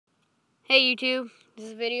Hey YouTube, this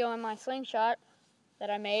is a video on my slingshot that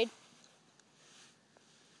I made.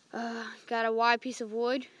 Got a wide piece of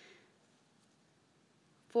wood,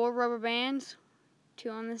 4 rubber bands, 2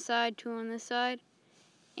 on this side, 2 on this side,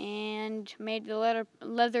 and made the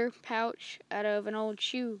leather pouch out of an old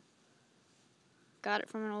shoe. Got it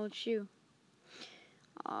from an old shoe.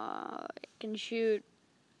 It can shoot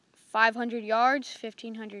 500 yards,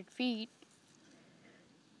 1,500 feet,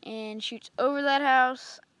 and shoots over that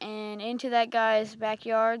house and into that guy's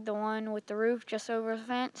backyard, the one with the roof just over the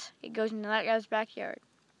fence. It goes into that guy's backyard.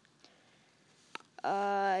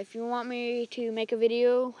 If you want me to make a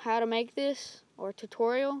video how to make this or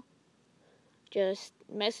tutorial, just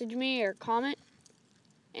message me or comment.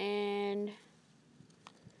 And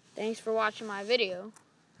thanks for watching my video.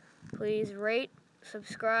 Please rate,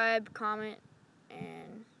 subscribe, comment,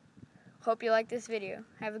 and hope you like this video.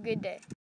 Have a good day.